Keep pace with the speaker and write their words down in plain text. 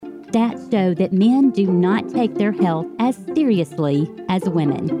Stats show that men do not take their health as seriously as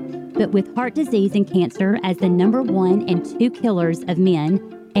women. But with heart disease and cancer as the number 1 and 2 killers of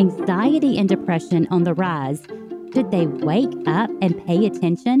men, anxiety and depression on the rise, should they wake up and pay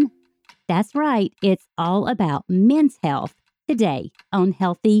attention? That's right, it's all about men's health today on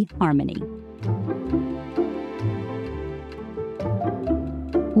Healthy Harmony.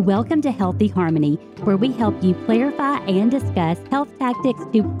 Welcome to Healthy Harmony, where we help you clarify and discuss health tactics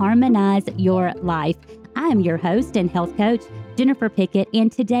to harmonize your life. I am your host and health coach, Jennifer Pickett,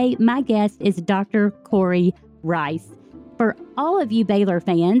 and today my guest is Dr. Corey Rice. For all of you Baylor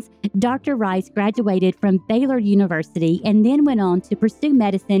fans, Dr. Rice graduated from Baylor University and then went on to pursue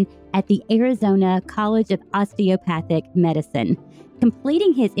medicine at the Arizona College of Osteopathic Medicine,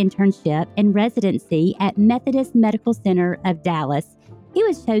 completing his internship and residency at Methodist Medical Center of Dallas. He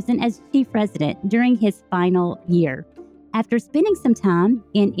was chosen as chief resident during his final year. After spending some time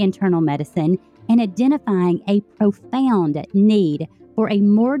in internal medicine and identifying a profound need for a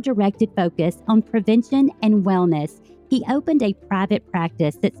more directed focus on prevention and wellness, he opened a private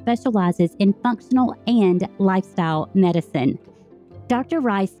practice that specializes in functional and lifestyle medicine. Dr.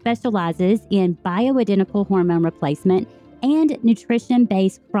 Rice specializes in bioidentical hormone replacement and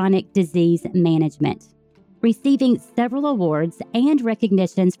nutrition-based chronic disease management. Receiving several awards and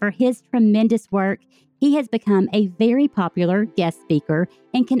recognitions for his tremendous work, he has become a very popular guest speaker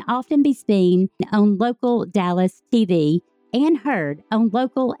and can often be seen on local Dallas TV and heard on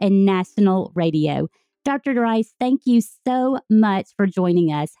local and national radio. Dr. Rice, thank you so much for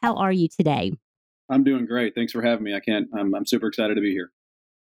joining us. How are you today? I'm doing great. Thanks for having me. I'm super excited to be here.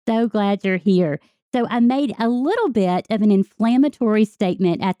 So glad you're here. So I made a little bit of an inflammatory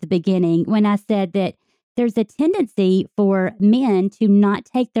statement at the beginning when I said that there's a tendency for men to not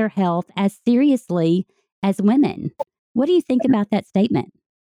take their health as seriously as women. What do you think about that statement?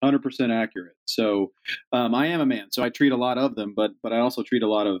 100% accurate. So I am a man, so I treat a lot of them, but I also treat a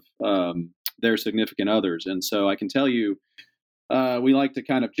lot of their significant others. And so I can tell you, we like to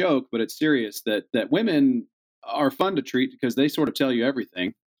kind of joke, but it's serious that women are fun to treat because they sort of tell you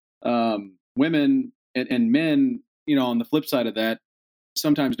everything. Women and men, on the flip side of that,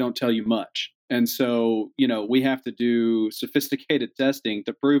 sometimes don't tell you much. And so, we have to do sophisticated testing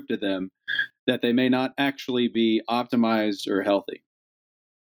to prove to them that they may not actually be optimized or healthy.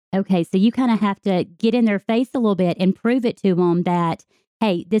 Okay, so you kind of have to get in their face a little bit and prove it to them that,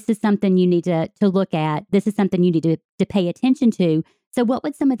 hey, this is something you need to look at. This is something you need to pay attention to. So what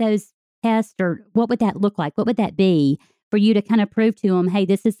would some of those tests or what would that look like? What would that be for you to kind of prove to them, hey,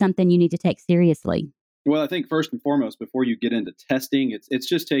 this is something you need to take seriously? Well, I think first and foremost, before you get into testing, it's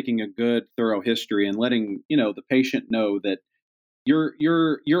just taking a good, thorough history and letting the patient know that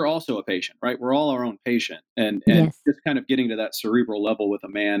you're also a patient, right? We're all our own patient, and Yes. just kind of getting to that cerebral level with a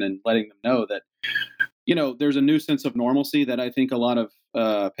man and letting them know that there's a new sense of normalcy that I think a lot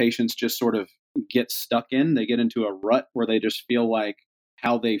of patients just sort of get stuck in. They get into a rut where they just feel like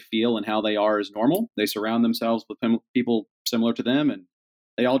how they feel and how they are is normal. They surround themselves with people similar to them, and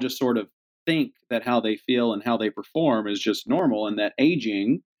they all just sort of think that how they feel and how they perform is just normal, and that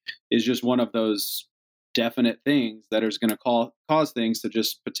aging is just one of those definite things that is going to cause things to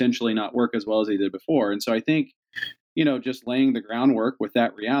just potentially not work as well as they did before. And so I think, just laying the groundwork with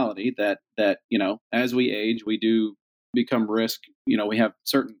that reality that as we age, we do become risk, we have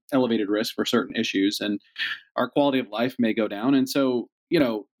certain elevated risk for certain issues, and our quality of life may go down. And so,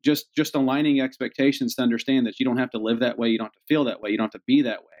 just aligning expectations to understand that you don't have to live that way, you don't have to feel that way, you don't have to be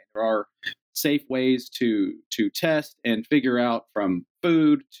that way. There are safe ways to test and figure out, from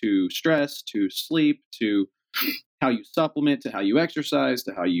food to stress to sleep to how you supplement to how you exercise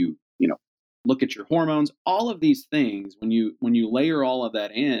to how you look at your hormones. All of these things, when you layer all of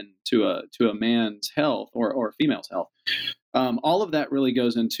that in to a man's health or a female's health, all of that really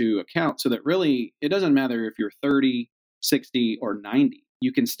goes into account, so that really it doesn't matter if you're 30, 60, or 90.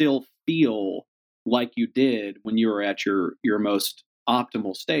 You can still feel like you did when you were at your most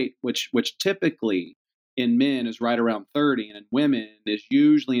optimal state, which typically in men is right around 30, and in women is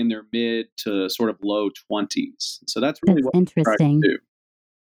usually in their mid to sort of low 20s. So that's really what interesting. we try to do.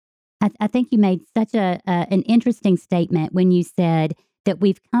 I think you made such an interesting statement when you said that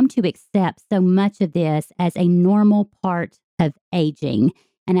we've come to accept so much of this as a normal part of aging.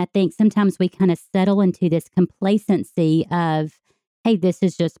 And I think sometimes we kind of settle into this complacency of, hey, this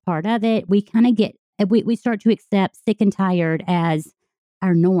is just part of it. We kind of we start to accept sick and tired as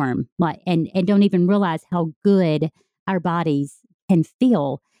our norm, and don't even realize how good our bodies can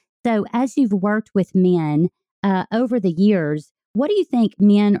feel. So as you've worked with men over the years, What do you think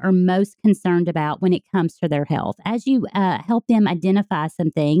men are most concerned about when it comes to their health? As you help them identify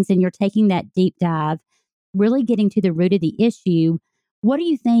some things and you're taking that deep dive, really getting to the root of the issue, what do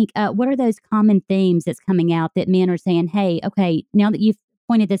you think? What are those common themes that's coming out that men are saying, hey, okay, now that you've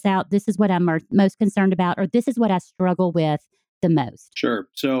pointed this out, this is what I'm most concerned about, or this is what I struggle with the most? Sure.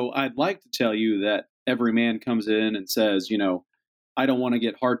 So I'd like to tell you that every man comes in and says, I don't want to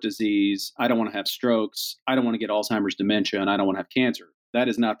get heart disease. I don't want to have strokes. I don't want to get Alzheimer's dementia, and I don't want to have cancer. That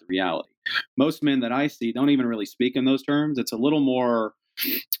is not the reality. Most men that I see don't even really speak in those terms. It's a little more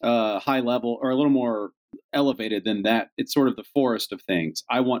high level or a little more elevated than that. It's sort of the forest of things.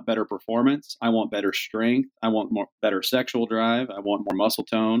 I want better performance. I want better strength. I want better sexual drive. I want more muscle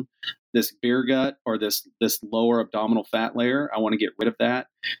tone. This beer gut or this lower abdominal fat layer, I want to get rid of that.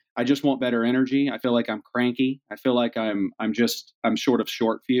 I just want better energy. I feel like I'm cranky. I feel like I'm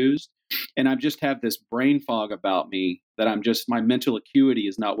short fused. And I just have this brain fog about me that my mental acuity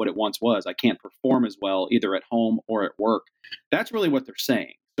is not what it once was. I can't perform as well either at home or at work. That's really what they're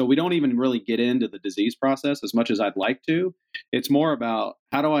saying. So we don't even really get into the disease process as much as I'd like to. It's more about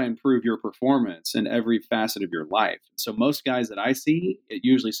how do I improve your performance in every facet of your life. So most guys that I see, it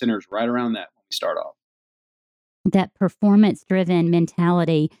usually centers right around that when we start off. That performance driven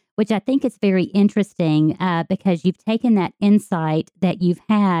mentality, which I think is very interesting because you've taken that insight that you've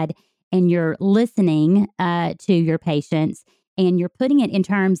had and you're listening to your patients and you're putting it in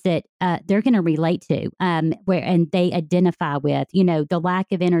terms that they're going to relate to, where and they identify with, the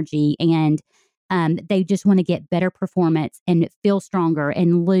lack of energy and they just want to get better performance and feel stronger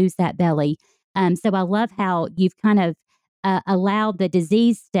and lose that belly. So I love how you've kind of allowed the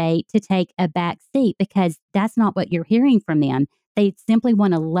disease state to take a back seat because that's not what you're hearing from them. They simply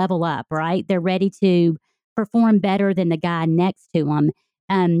want to level up, right? They're ready to perform better than the guy next to them.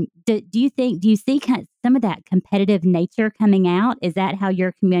 Do you see some of that competitive nature coming out? Is that how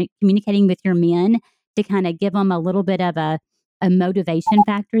you're communicating with your men to kind of give them a little bit of a motivation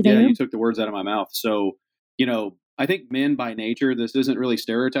factor Yeah, there? you took the words out of my mouth. So, I think men by nature, this isn't really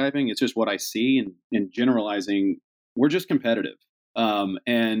stereotyping. It's just what I see and generalizing. We're just competitive.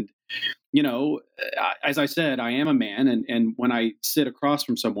 And as I said, I am a man, and when I sit across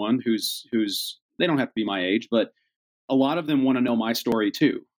from someone who's they don't have to be my age, but a lot of them want to know my story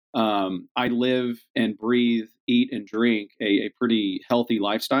too. I live and breathe, eat and drink a pretty healthy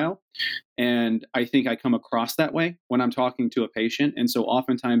lifestyle, and I think I come across that way when I'm talking to a patient. And so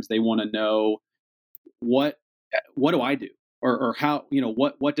oftentimes they want to know what do I do, or how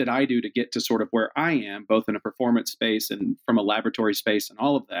what did I do to get to sort of where I am, both in a performance space and from a laboratory space and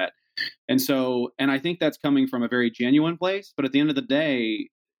all of that. And I think that's coming from a very genuine place. But at the end of the day,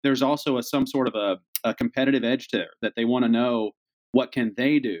 there's also some sort of a competitive edge there that they want to know what can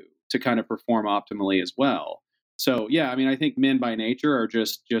they do to kind of perform optimally as well. So yeah, I mean, I think men by nature are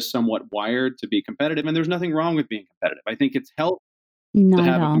just somewhat wired to be competitive, and there's nothing wrong with being competitive. I think it's healthy to Not at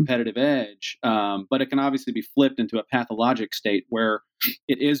have a all. competitive edge, but it can obviously be flipped into a pathologic state where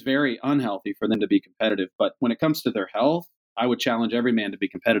it is very unhealthy for them to be competitive. But when it comes to their health, I would challenge every man to be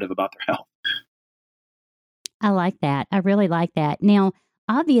competitive about their health. I like that. I really like that. Now,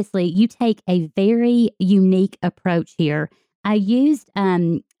 obviously, you take a very unique approach here. I used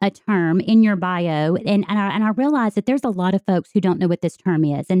a term in your bio, and I realized that there's a lot of folks who don't know what this term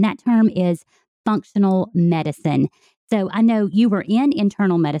is, and that term is functional medicine. So I know you were in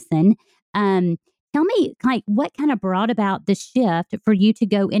internal medicine. Um, Tell me, like, what kind of brought about the shift for you to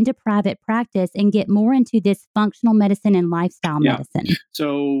go into private practice and get more into this functional medicine and lifestyle Yeah. medicine?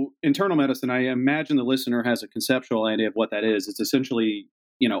 So internal medicine, I imagine the listener has a conceptual idea of what that is. It's essentially,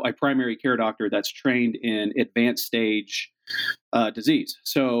 a primary care doctor that's trained in advanced stage disease.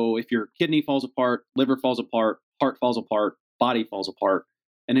 So if your kidney falls apart, liver falls apart, heart falls apart, body falls apart,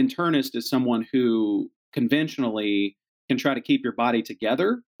 an internist is someone who conventionally can try to keep your body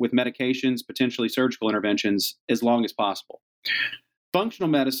together with medications, potentially surgical interventions, as long as possible. Functional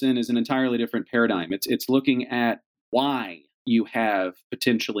medicine is an entirely different paradigm. It's looking at why you have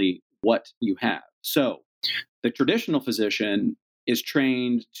potentially what you have. So the traditional physician is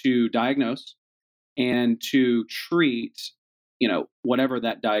trained to diagnose and to treat, whatever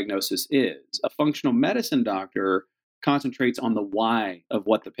that diagnosis is. A functional medicine doctor concentrates on the why of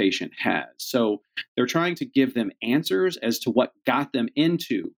what the patient has. So they're trying to give them answers as to what got them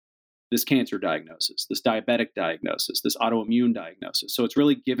into this cancer diagnosis, this diabetic diagnosis, this autoimmune diagnosis. So it's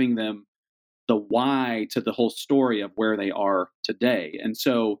really giving them the why to the whole story of where they are today. And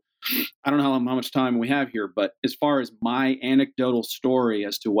so I don't know how much time we have here, but as far as my anecdotal story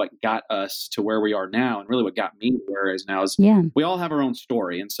as to what got us to where we are now, and really what got me to where it is now, is we all have our own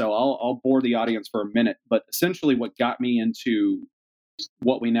story. And so I'll bore the audience for a minute, but essentially what got me into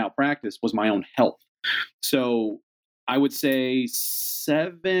what we now practice was my own health. So I would say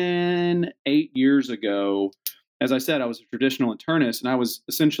 7, 8 years ago, as I said, I was a traditional internist, and I was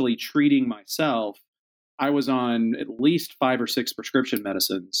essentially treating myself. I was on at least 5 or 6 prescription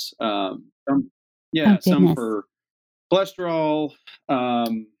medicines. Some for cholesterol,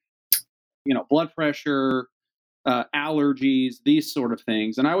 blood pressure, allergies, these sort of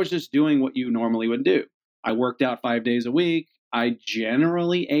things. And I was just doing what you normally would do. I worked out 5 days a week. I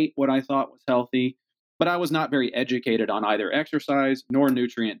generally ate what I thought was healthy, but I was not very educated on either exercise nor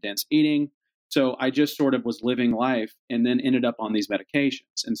nutrient dense eating. So I just sort of was living life and then ended up on these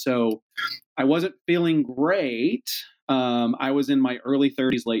medications. And so I wasn't feeling great. I was in my early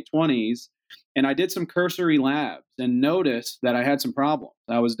 30s, late 20s, and I did some cursory labs and noticed that I had some problems.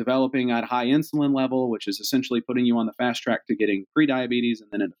 I was developing at high insulin level, which is essentially putting you on the fast track to getting pre-diabetes and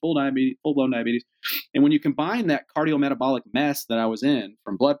then into full-blown diabetes. And when you combine that cardiometabolic mess that I was in,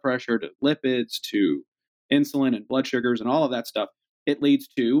 from blood pressure to lipids to insulin and blood sugars and all of that stuff, it leads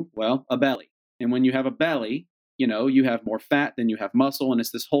to, well, a belly. And when you have a belly, you have more fat than you have muscle, and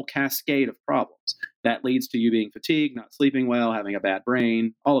it's this whole cascade of problems that leads to you being fatigued, not sleeping well, having a bad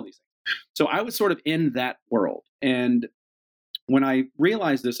brain, all of these things. So I was sort of in that world. And when I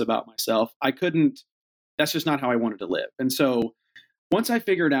realized this about myself, that's just not how I wanted to live. And so once I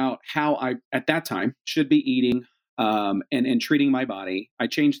figured out how I, at that time, should be eating and treating my body, I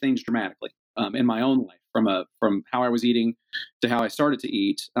changed things dramatically in my own life, from how I was eating to how I started to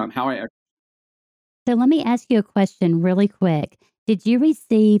eat, So let me ask you a question really quick.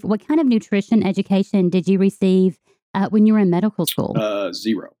 What kind of nutrition education did you receive when you were in medical school?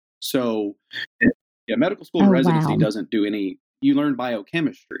 Zero. So medical school residency doesn't do you learn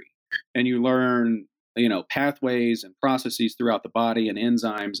biochemistry and you learn, pathways and processes throughout the body and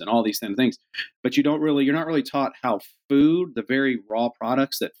enzymes and all these things. But you're not really taught how food, the very raw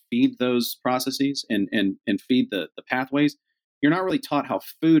products that feed those processes and feed the pathways, you're not really taught how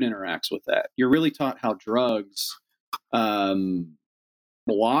food interacts with that. You're really taught how drugs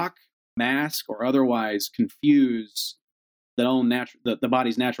block, mask, or otherwise confuse the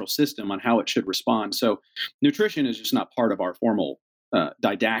body's natural system on how it should respond. So nutrition is just not part of our formal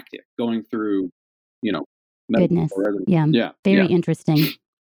didactic going through, Goodness. Very interesting.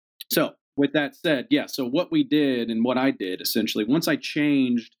 So with that said, so what we did and what I did essentially, once I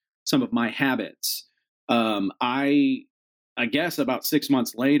changed some of my habits, I guess about 6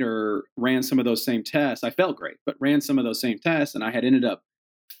 months later, ran some of those same tests. I felt great, but ran some of those same tests, and I had ended up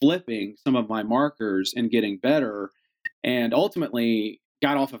flipping some of my markers and getting better, and ultimately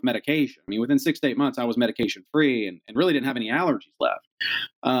got off of medication. I mean, within 6 to 8 months, I was medication free and really didn't have any allergies left.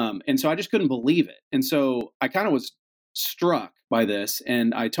 And so I just couldn't believe it. And so I kind of was struck by this,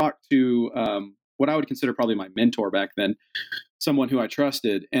 and I talked to what I would consider probably my mentor back then, someone who I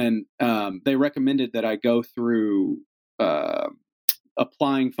trusted, and they recommended that I go through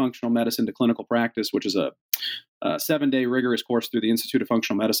applying functional medicine to clinical practice, which is a 7-day rigorous course through the Institute of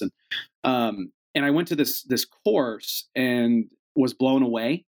Functional Medicine. And I went to this course and was blown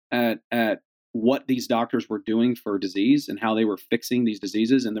away at what these doctors were doing for disease and how they were fixing these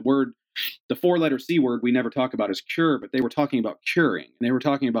diseases. And the 4-letter C word we never talk about is cure, but they were talking about curing, and they were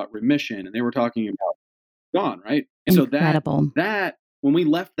talking about remission, and they were talking about gone, right? And Incredible. So that when we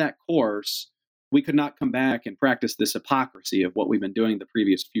left that course, we could not come back and practice this hypocrisy of what we've been doing the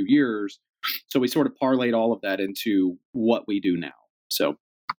previous few years. So we sort of parlayed all of that into what we do now. So,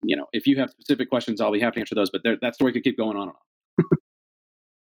 if you have specific questions, I'll be happy to answer those, but that story could keep going on and on.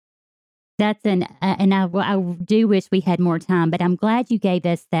 That's and I do wish we had more time, but I'm glad you gave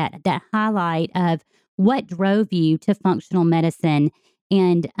us that highlight of what drove you to functional medicine.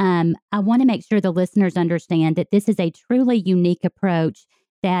 And I want to make sure the listeners understand that this is a truly unique approach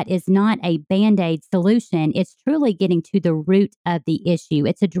that is not a Band-Aid solution. It's truly getting to the root of the issue.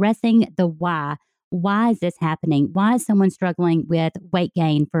 It's addressing the why. Why is this happening? Why is someone struggling with weight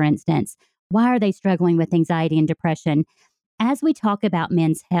gain, for instance? Why are they struggling with anxiety and depression? As we talk about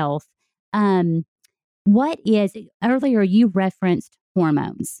men's health, earlier you referenced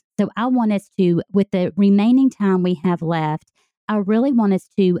hormones. So I want us to, with the remaining time we have left, I really want us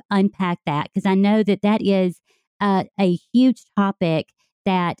to unpack that, because I know that is a huge topic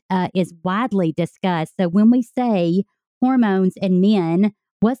that is widely discussed. So when we say hormones in men,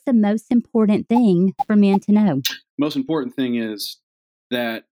 what's the most important thing for men to know? Most important thing is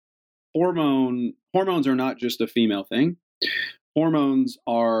that hormones are not just a female thing. hormones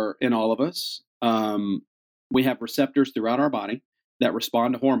are in all of us. We have receptors throughout our body that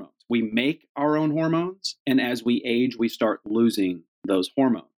respond to hormones. We make our own hormones, and as we age, we start losing those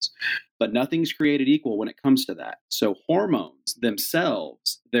hormones. But nothing's created equal when it comes to that. So hormones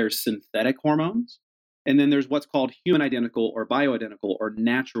themselves, there's synthetic hormones, and then there's what's called human identical or bioidentical or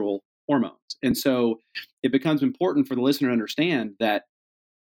natural hormones. And so it becomes important for the listener to understand that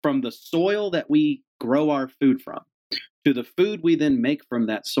from the soil that we grow our food from, to the food we then make from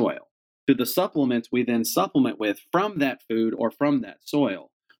that soil, to the supplements we then supplement with from that food or from that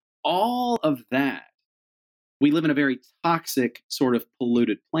soil, all of that, we live in a very toxic, sort of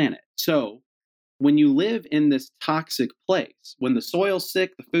polluted planet. So when you live in this toxic place, when the soil's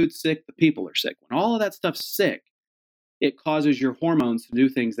sick, the food's sick, the people are sick, when all of that stuff's sick, it causes your hormones to do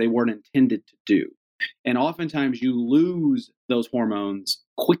things they weren't intended to do. And oftentimes you lose those hormones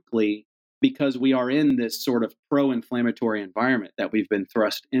quickly because we are in this sort of pro-inflammatory environment that we've been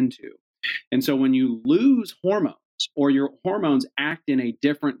thrust into. And so when you lose hormones, or your hormones act in a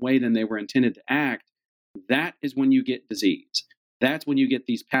different way than they were intended to act, that is when you get disease. That's when you get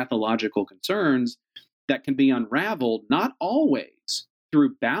these pathological concerns that can be unraveled, not always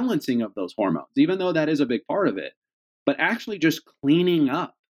through balancing of those hormones, even though that is a big part of it, but actually just cleaning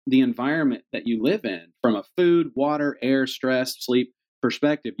up the environment that you live in from a food, water, air, stress, sleep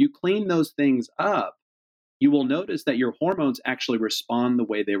perspective. You clean those things up, you will notice that your hormones actually respond the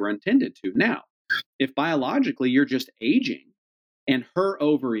way they were intended to. Now, if biologically you're just aging and her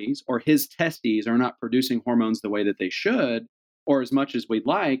ovaries or his testes are not producing hormones the way that they should, or as much as we'd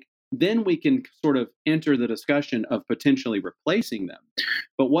like, then we can sort of enter the discussion of potentially replacing them.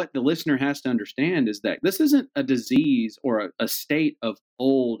 But what the listener has to understand is that this isn't a disease or a state of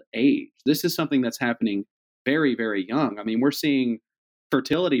old age. This is something that's happening very, very young. I mean, we're seeing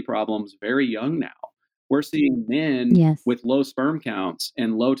fertility problems very young now. We're seeing men with low sperm counts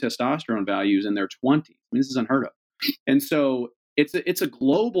and low testosterone values in their 20s. I mean, this is unheard of. And so it's a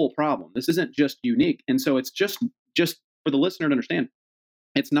global problem. This isn't just unique. And so it's just for the listener to understand,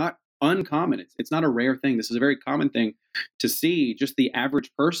 it's not uncommon. It's not a rare thing. This is a very common thing to see just the average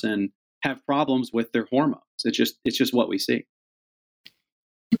person have problems with their hormones. It's just what we see.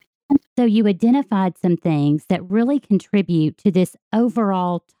 So you identified some things that really contribute to this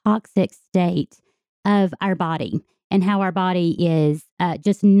overall toxic state of our body and how our body is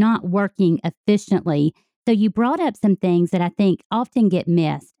just not working efficiently. So you brought up some things that I think often get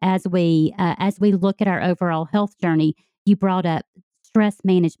missed as we look at our overall health journey. You brought up stress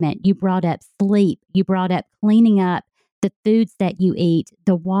management. You brought up sleep. You brought up cleaning up the foods that you eat,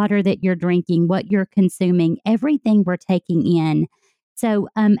 the water that you're drinking, what you're consuming, everything we're taking in. So,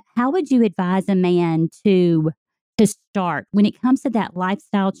 how would you advise a man to start when it comes to that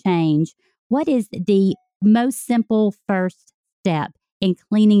lifestyle change? What is the most simple first step in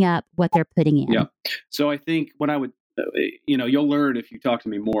cleaning up what they're putting in? Yeah. So I think what I would, you'll learn if you talk to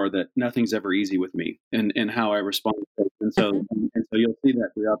me more that nothing's ever easy with me and how I respond to things. And so you'll see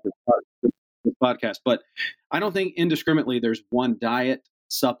that throughout this podcast. But I don't think indiscriminately there's one diet,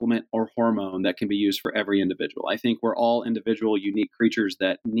 supplement, or hormone that can be used for every individual. I think we're all individual, unique creatures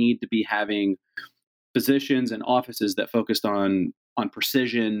that need to be having physicians and offices that focused on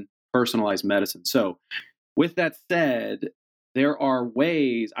precision, personalized medicine. So with that said, there are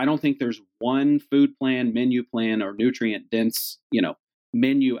ways. I don't think there's one food plan, menu plan, or nutrient dense,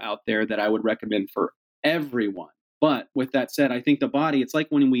 menu out there that I would recommend for everyone. But with that said, I think the body, it's like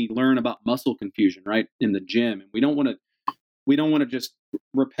when we learn about muscle confusion, right, in the gym, and we don't want to just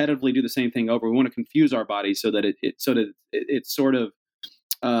repetitively do the same thing over. We want to confuse our body so that it's sort of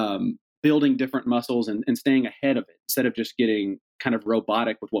building different muscles and staying ahead of it instead of just getting kind of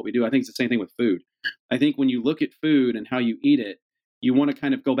robotic with what we do. I think it's the same thing with food. I think when you look at food and how you eat it, you want to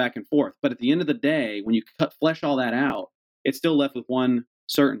kind of go back and forth. But at the end of the day, when you flesh all that out, it's still left with one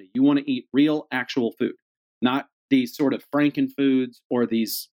certainty. You want to eat real, actual food, not these sort of Franken foods or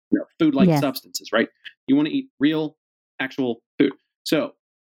these food-like substances, right? You want to eat real, actual food. So,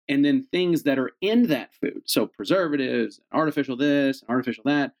 and then things that are in that food. So preservatives, artificial this, artificial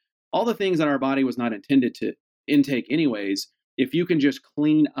that, all the things that our body was not intended to intake anyways. If you can just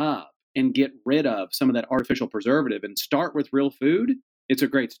clean up and get rid of some of that artificial preservative and start with real food, it's a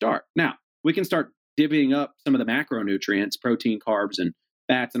great start. Now, we can start divvying up some of the macronutrients, protein, carbs, and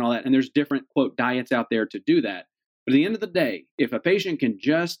fats and all that. And there's different, quote, diets out there to do that. But at the end of the day, if a patient can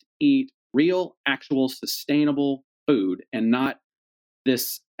just eat real, actual, sustainable food and not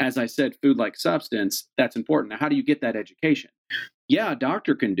this, as I said, food-like substance, that's important. Now, how do you get that education? Yeah, a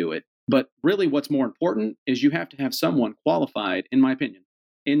doctor can do it. But really what's more important is you have to have someone qualified, in my opinion,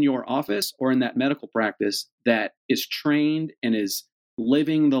 in your office or in that medical practice that is trained and is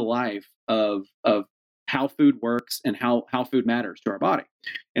living the life of how food works and how food matters to our body.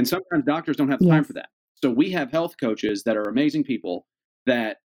 And sometimes doctors don't have time Yes. for that. So we have health coaches that are amazing people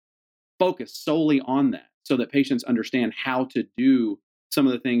that focus solely on that so that patients understand how to do some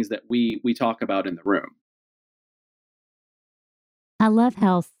of the things that we talk about in the room. I love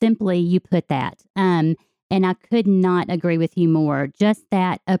how simply you put that. And I could not agree with you more. Just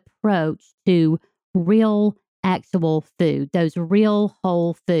that approach to real, actual food, those real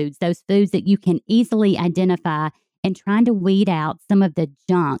whole foods, those foods that you can easily identify, and trying to weed out some of the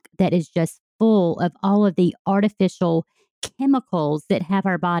junk that is just full of all of the artificial chemicals that have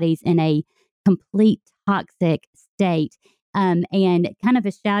our bodies in a complete toxic state. And kind of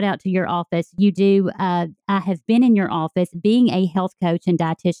a shout out to your office. You do, I have been in your office being a health coach and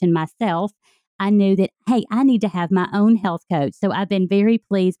dietitian myself. I knew that, hey, I need to have my own health coach. So I've been very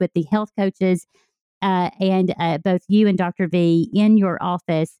pleased with the health coaches and both you and Dr. V in your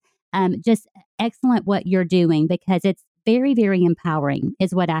office. Just excellent what you're doing because it's very, very empowering,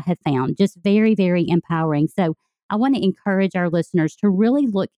 is what I have found. Just very, very empowering. So I want to encourage our listeners to really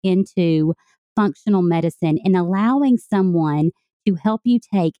look into functional medicine and allowing someone to help you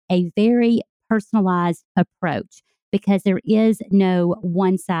take a very personalized approach because there is no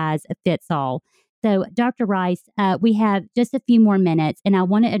one size fits all. So, Dr. Rice, we have just a few more minutes, and I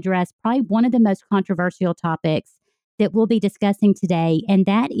want to address probably one of the most controversial topics that we'll be discussing today, and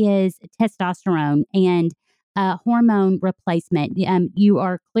that is testosterone and hormone replacement. You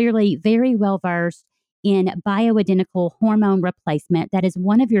are clearly very well versed in bioidentical hormone replacement. That is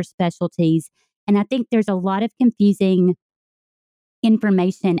one of your specialties. And I think there's a lot of confusing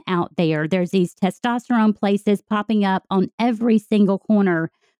information out there. There's these testosterone places popping up on every single corner.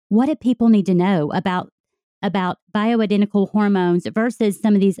 What do people need to know about bioidentical hormones versus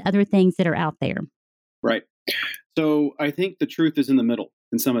some of these other things that are out there? Right. So I think the truth is in the middle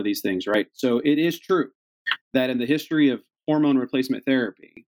in some of these things, right? So it is true that in the history of hormone replacement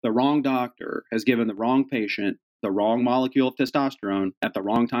therapy, the wrong doctor has given the wrong patient the wrong molecule of testosterone at the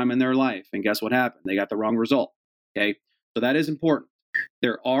wrong time in their life. And guess what happened? They got the wrong result. Okay. So that is important.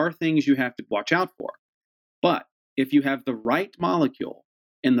 There are things you have to watch out for. But if you have the right molecule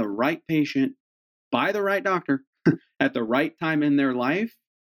in the right patient by the right doctor at the right time in their life,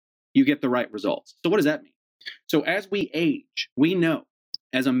 you get the right results. So what does that mean? So as we age, we know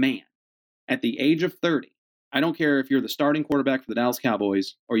as a man at the age of 30, I don't care if you're the starting quarterback for the Dallas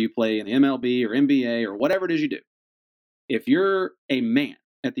Cowboys or you play in the MLB or NBA or whatever it is you do. If you're a man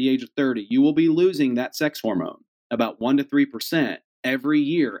at the age of 30, you will be losing that sex hormone about 1% to 3% every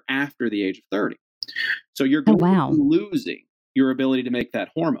year after the age of 30. So you're going to be losing your ability to make that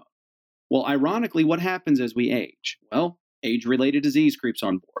hormone. Well, ironically, what happens as we age? Well, age-related disease creeps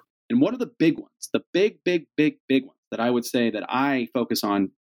on board. And what are the big ones? The big ones that I would say that I focus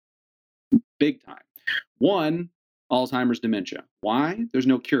on big time. One, Alzheimer's dementia. Why? There's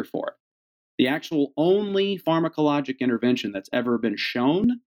no cure for it. The actual only pharmacologic intervention that's ever been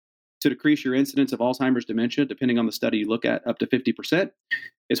shown to decrease your incidence of Alzheimer's dementia, depending on the study you look at, up to 50%,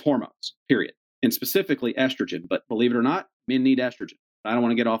 is hormones, period. And specifically estrogen. But believe it or not, men need estrogen. I don't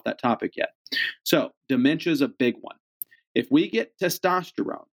want to get off that topic yet. So dementia is a big one. If we get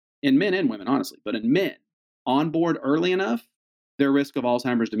testosterone, in men and women, honestly, but in men, on board early enough, their risk of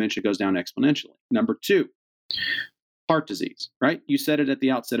Alzheimer's dementia goes down exponentially. Number two, heart disease, right? You said it at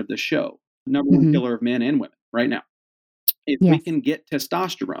the outset of the show. Number one killer of men and women right now. If we can get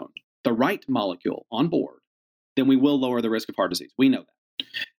testosterone, the right molecule, on board, then we will lower the risk of heart disease. We know that.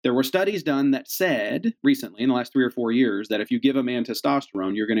 There were studies done that said recently in the last 3 or 4 years that if you give a man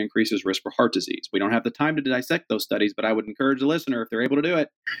testosterone, you're going to increase his risk for heart disease. We don't have the time to dissect those studies, but I would encourage the listener, if they're able to do it,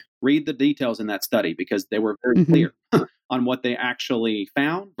 read the details in that study because they were very clear on what they actually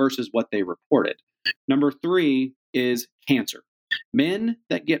found versus what they reported. Number 3 is cancer. Men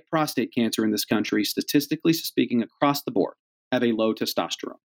that get prostate cancer in this country, statistically speaking, across the board, have a low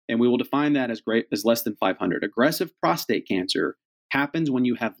testosterone. And we will define that as less than 500. Aggressive prostate cancer happens when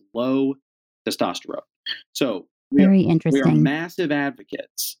you have low testosterone. So very interesting. We are massive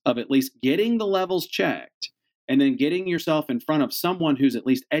advocates of at least getting the levels checked and then getting yourself in front of someone who's at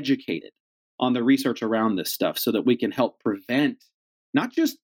least educated on the research around this stuff so that we can help prevent not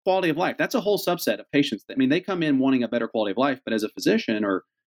just quality of life. That's a whole subset of patients. I mean, they come in wanting a better quality of life, but as a physician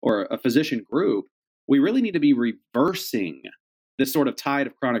or a physician group, we really need to be reversing this sort of tide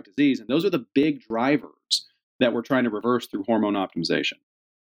of chronic disease. And those are the big drivers that we're trying to reverse through hormone optimization.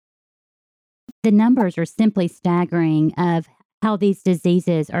 The numbers are simply staggering of how these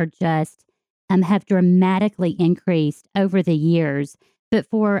diseases are just have dramatically increased over the years. But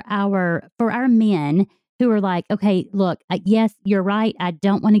for our men who are like, okay, look, yes, you're right. I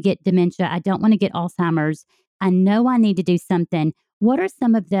don't want to get dementia. I don't want to get Alzheimer's. I know I need to do something. What are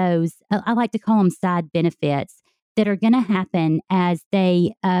some of those? I like to call them side benefits that are going to happen as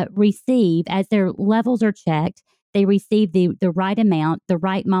they receive, as their levels are checked. They receive the right amount, the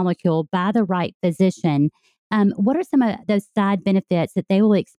right molecule by the right physician. What are some of those side benefits that they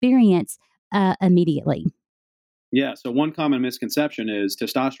will experience immediately? Yeah. So one common misconception is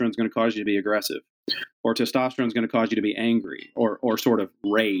testosterone is going to cause you to be aggressive, or testosterone is going to cause you to be angry, or sort of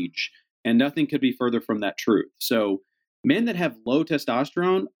rage. And nothing could be further from that truth. So men that have low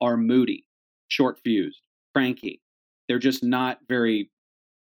testosterone are moody, short fused, cranky. They're just not very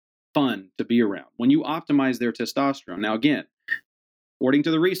fun to be around. When you optimize their testosterone, now again, according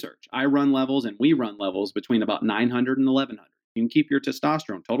to the research, I run levels and we run levels between about 900 and 1100. You can keep your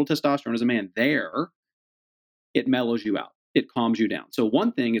testosterone, total testosterone as a man there, it mellows you out. It calms you down. So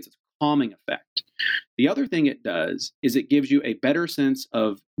one thing is its calming effect. The other thing it does is it gives you a better sense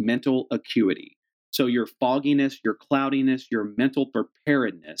of mental acuity. So your fogginess, your cloudiness, your mental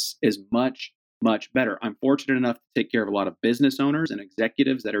preparedness is much, much better. I'm fortunate enough to take care of a lot of business owners and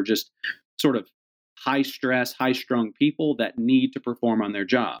executives that are just sort of high stress, high strung people that need to perform on their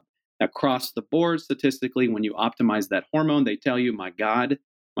job. Across the board, statistically, when you optimize that hormone, they tell you, my God,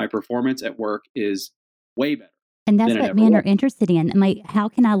 my performance at work is way better. And that's what men are interested in. I'm like, how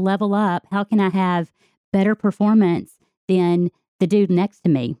can I level up? How can I have better performance than the dude next to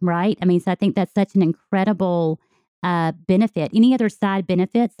me? Right. I mean, so I think that's such an incredible benefit. Any other side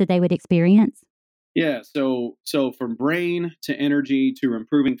benefits that they would experience? Yeah. So from brain to energy to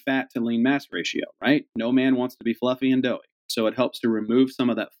improving fat to lean mass ratio, right? No man wants to be fluffy and doughy. So it helps to remove some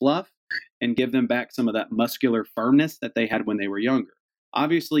of that fluff and give them back some of that muscular firmness that they had when they were younger.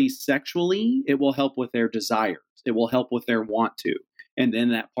 Obviously, sexually, it will help with their desires. It will help with their want to. And then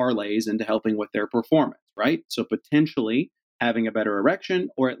that parlays into helping with their performance, right? So potentially having a better erection,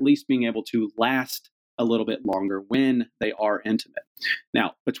 or at least being able to last a little bit longer when they are intimate.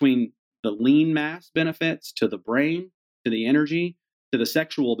 Now, between the lean mass benefits to the brain, to the energy, to the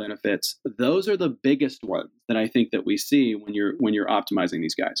sexual benefits, those are the biggest ones that I think that we see when you're optimizing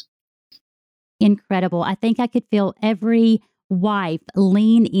these guys. Incredible. I think I could feel every wife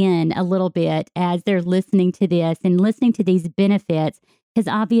lean in a little bit as they're listening to this and listening to these benefits. Because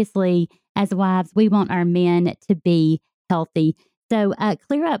obviously, as wives, we want our men to be healthy. So,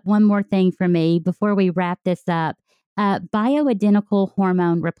 clear up one more thing for me before we wrap this up. Bioidentical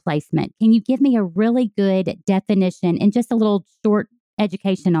hormone replacement. Can you give me a really good definition and just a little short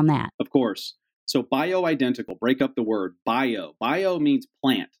education on that? Of course. So bioidentical, break up the word bio. Bio means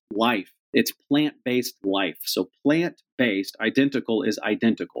plant, life. It's plant-based life. So plant-based, identical is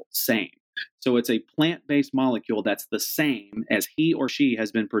identical, same. So it's a plant-based molecule that's the same as he or she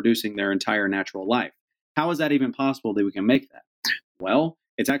has been producing their entire natural life. How is that even possible that we can make that? Well,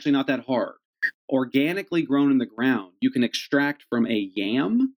 it's actually not that hard. Organically grown in the ground, you can extract from a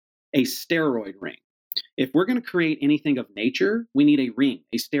yam a steroid ring. If we're going to create anything of nature, we need a ring,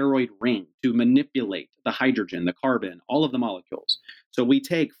 a steroid ring, to manipulate the hydrogen, the carbon, all of the molecules. So we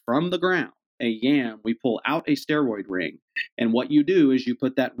take from the ground a yam, we pull out a steroid ring, and what you do is you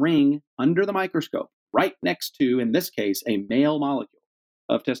put that ring under the microscope, right next to, in this case, a male molecule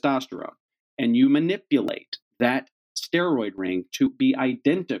of testosterone, and you manipulate that steroid ring to be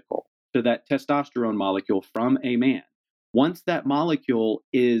identical to that testosterone molecule from a man. Once that molecule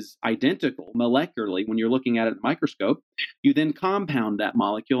is identical molecularly, when you're looking at it in the microscope, you then compound that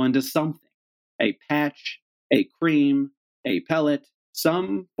molecule into something, a patch, a cream, a pellet,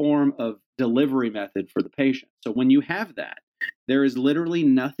 some form of delivery method for the patient. So when you have that, there is literally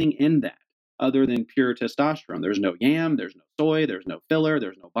nothing in that other than pure testosterone. There's no yam, there's no soy, there's no filler,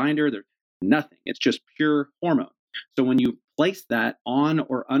 there's no binder, there's nothing. It's just pure hormone. So when you place that on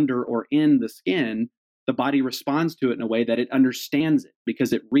or under or in the skin, the body responds to it in a way that it understands it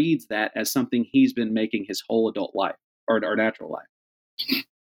because it reads that as something he's been making his whole adult life or natural life.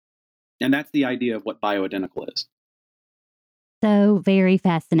 And that's the idea of what bioidentical is. So very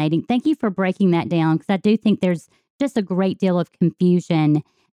fascinating. Thank you for breaking that down because I do think there's just a great deal of confusion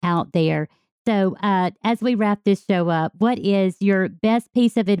out there. So, as we wrap this show up, what is your best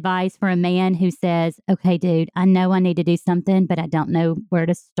piece of advice for a man who says, okay, dude, I know I need to do something, but I don't know where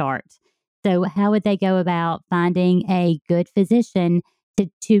to start? So, how would they go about finding a good physician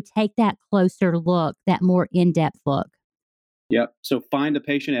to take that closer look, that more in depth look? Yep. So find a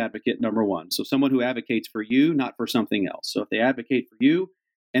patient advocate, number one. So someone who advocates for you, not for something else. So if they advocate for you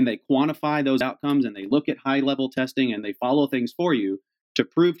and they quantify those outcomes and they look at high level testing and they follow things for you to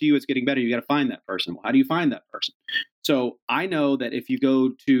prove to you it's getting better, you got to find that person. Well, how do you find that person? So I know that if you go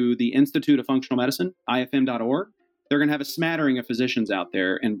to the Institute of Functional Medicine, ifm.org, they're going to have a smattering of physicians out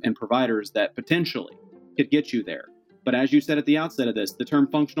there and providers that potentially could get you there. But as you said at the outset of this, the term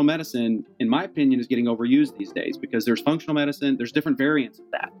functional medicine, in my opinion, is getting overused these days because there's functional medicine, there's different variants of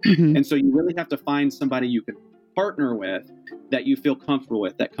that. Mm-hmm. And so you really have to find somebody you can partner with that you feel comfortable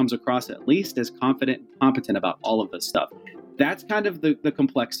with, that comes across at least as confident and competent about all of this stuff. That's kind of the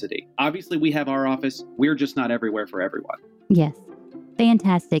complexity. Obviously, we have our office. We're just not everywhere for everyone. Yes.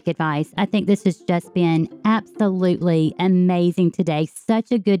 Fantastic advice. I think this has just been absolutely amazing today.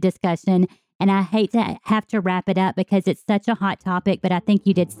 Such a good discussion. And I hate to have to wrap it up because it's such a hot topic, but I think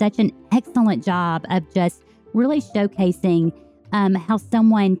you did such an excellent job of just really showcasing how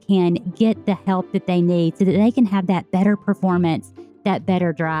someone can get the help that they need so that they can have that better performance, that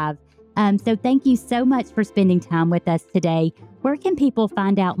better drive. So thank you so much for spending time with us today. Where can people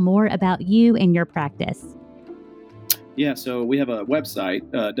find out more about you and your practice? Yeah, so we have a website,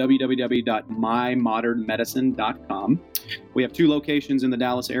 www.mymodernmedicine.com. We have 2 locations in the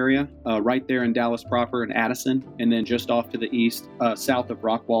Dallas area, right there in Dallas proper in Addison, and then just off to the east, south of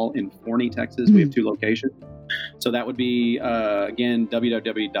Rockwall in Forney, Texas. We have 2 locations. So that would be, again,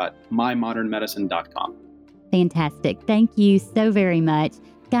 www.mymodernmedicine.com. Fantastic. Thank you so very much.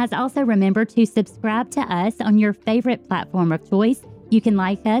 Guys, also remember to subscribe to us on your favorite platform of choice. You can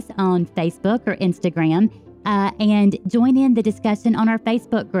like us on Facebook or Instagram. And join in the discussion on our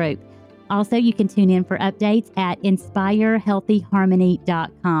Facebook group. Also, you can tune in for updates at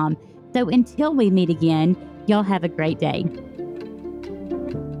inspirehealthyharmony.com. So until we meet again, y'all have a great day.